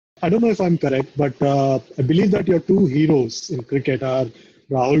I don't know if I'm correct, but I believe that your two heroes in cricket are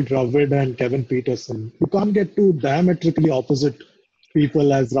Rahul Dravid and Kevin Pietersen. You can't get two diametrically opposite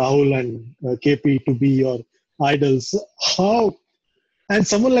people as Rahul and KP to be your idols. How, and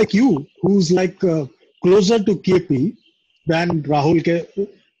someone like you who's like closer to KP than Rahul,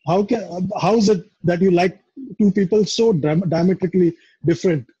 how is it that you like two people so diametrically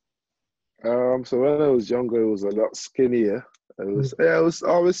different? So when I was younger, I was a lot skinnier. I was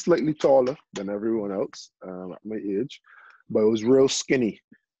always slightly taller than everyone else at my age, but I was real skinny.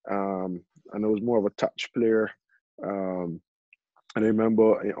 And I was more of a touch player. Um, and I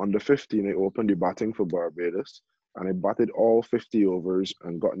remember under 15, I opened the batting for Barbados, and I batted all 50 overs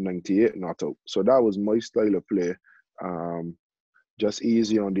and got 98 not out. So that was my style of play. Um, just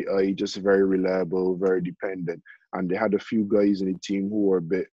easy on the eye, just very reliable, very dependent. And they had a few guys in the team who were a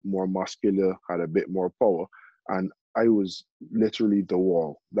bit more muscular, had a bit more power. And I was literally the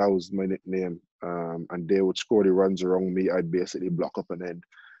wall. That was my nickname. And they would score the runs around me. I'd basically block up an end.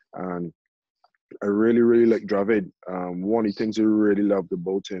 And I really, really like Dravid. One of the things I really loved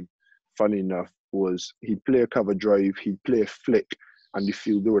about him, funny enough, was he'd play a cover drive, he'd play a flick, and the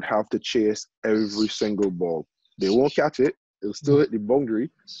fielder would have to chase every single ball. They won't catch it, it'll still hit the boundary,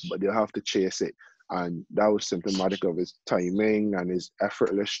 but they'll have to chase it. And that was symptomatic of his timing and his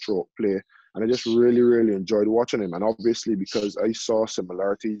effortless stroke play. And I just really, really enjoyed watching him. And obviously, because I saw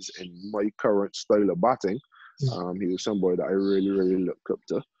similarities in my current style of batting, he was somebody that I really, really looked up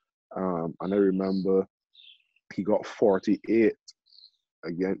to. And I remember he got 48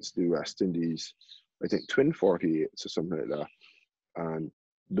 against the West Indies, I think twin 48s or something like that. And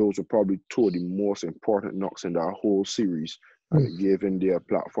those were probably two of the most important knocks in that whole series. And it gave India a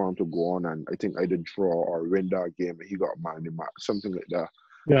platform to go on. And I think I did draw or win that game, and he got man of the match, something like that.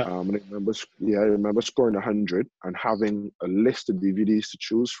 Yeah. And I remember scoring 100 and having a list of DVDs to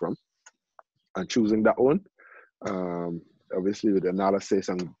choose from, and choosing that one. Obviously, with analysis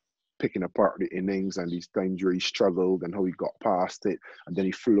and picking apart the innings and these times where he struggled and how he got past it, and then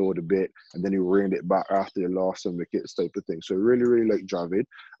he flowed a bit, and then he reined it back after he lost some wickets type of thing. So I really, really like Dravid.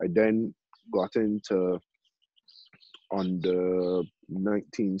 I then got into on the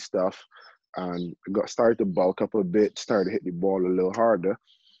 19 stuff and got started to bulk up a bit, started to hit the ball a little harder.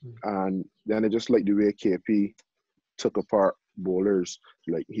 And then I just like the way KP took apart bowlers.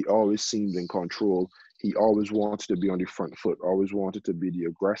 Like, he always seemed in control. He always wanted to be on the front foot, always wanted to be the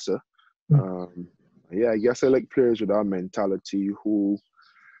aggressor. I guess I like players with that mentality who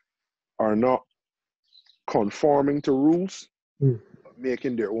are not conforming to rules,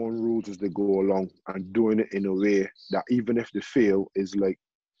 making their own rules as they go along and doing it in a way that even if they fail, is like,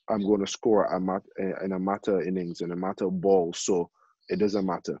 I'm going to score in a matter of innings, in a matter of balls, so it doesn't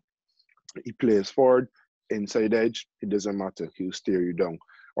matter. He plays forward, inside edge, it doesn't matter. He'll steer you down.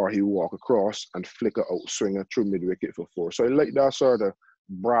 Or he'll walk across and flick a outswinger through mid-wicket for four. So I like that sort of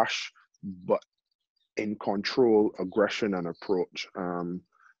brash, but in control, aggression and approach.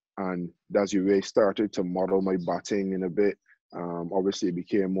 And that's the way I started to model my batting in a bit. Obviously, it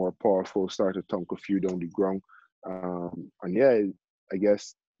became more powerful, started to thunk a few down the ground. I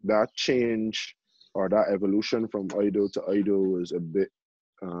guess that change or that evolution from idol to idol was a bit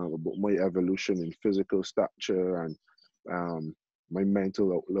about my evolution in physical stature and my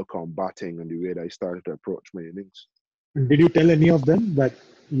mental outlook on batting and the way that I started to approach my innings. Did you tell any of them that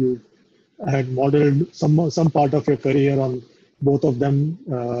you had modeled some part of your career on both of them?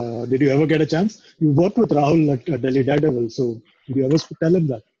 Did you ever get a chance? You worked with Rahul at Delhi Daredevil, so did you ever tell him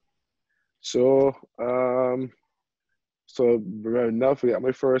that? So now forget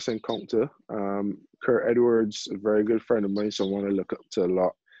my first encounter. Kurt Edwards, a very good friend of mine, someone I look up to a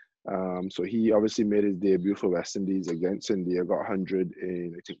lot. So he obviously made his debut for West Indies against India, got 100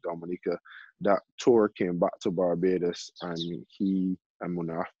 in, I think, Dominica. That tour came back to Barbados, and he and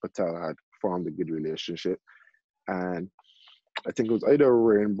Munaf Patel had formed a good relationship. And I think it was either a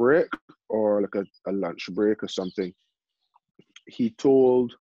rain break or like a lunch break or something. He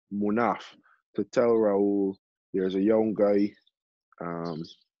told Munaf to tell Rahul, there's a young guy,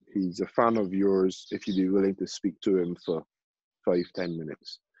 he's a fan of yours, if you'd be willing to speak to him for 5-10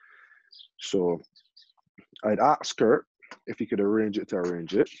 minutes. So I'd ask Kurt if he could arrange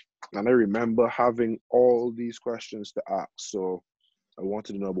it. And I remember having all these questions to ask. So I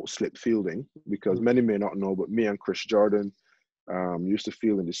wanted to know about slip fielding, because many may not know, but me and Chris Jordan used to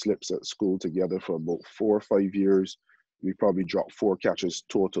field in the slips at school together for about 4 or 5 years. We probably dropped 4 catches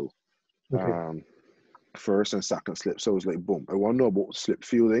total. Okay. First and second slip. So it was like, boom, I want to know about slip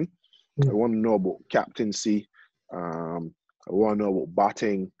fielding. I want to know about captaincy. I want to know about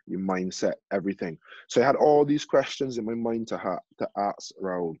batting, your mindset, everything. So I had all these questions in my mind to ask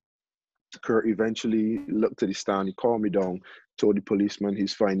Rahul. Kurt eventually looked at the stand, he called me down, told the policeman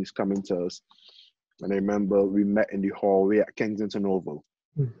he's fine, he's coming to us. And I remember we met in the hallway at Kensington Oval.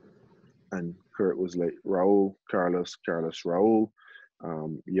 And Kurt was like, Rahul, Carlos, Rahul,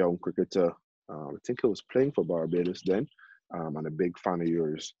 young cricketer. I think he was playing for Barbados then, and a big fan of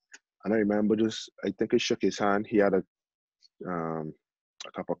yours. And I remember I think I shook his hand. He had a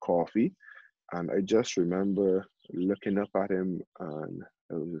cup of coffee. And I just remember looking up at him, and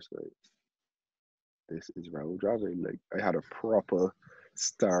I was just like, this is Rahul Dravid. Like, I had a proper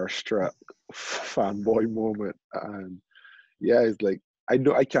starstruck fanboy moment. And yeah, it's like,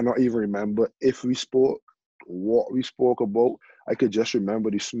 I cannot even remember if we spoke, what we spoke about. I could just remember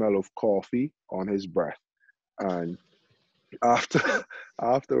the smell of coffee on his breath. And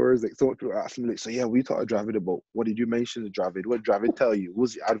afterwards, like, someone asked me, like, so yeah, we talked to Dravid about, what did you mention to Dravid? What did Dravid tell you? What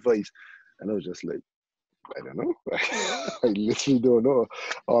was the advice? And I was just like, I don't know. I literally don't know.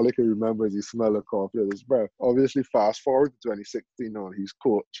 All I can remember is the smell of coffee on his breath. Obviously, fast forward to 2016 on, he's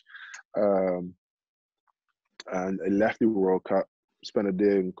coach. And I left the World Cup, spent a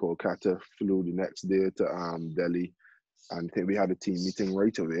day in Kolkata, flew the next day to Delhi, and I think we had a team meeting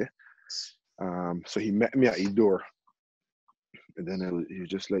right away. So he met me at the door. And then he was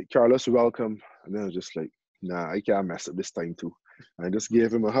just like, Carlos, welcome. And then I was just like, nah, I can't mess up this time too. And I just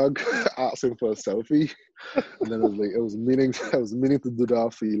gave him a hug, asked him for a selfie. And then I was like, I was meaning to do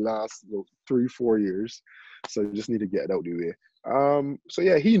that for the last 3-4 years. So I just need to get it out of the way. So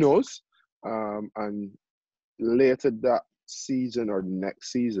yeah, he knows. And later that season or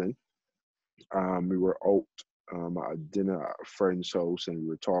next season, we were out at a dinner at a friend's house, and we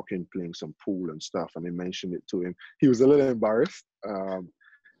were talking, playing some pool and stuff, and I mentioned it to him. He was a little embarrassed,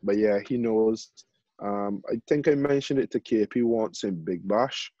 but yeah, he knows. I think I mentioned it to KP once in Big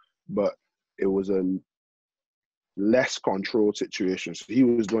Bash, but it was a less controlled situation. So he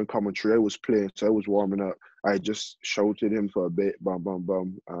was doing commentary, I was playing, so I was warming up. I just shouted him for a bit, bum, bum,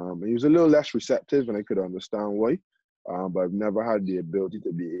 bum. He was a little less receptive, and I could understand why, but I've never had the ability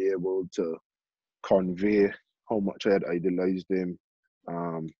to be able to convey how much I had idolized him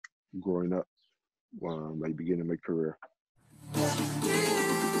growing up, like beginning my career.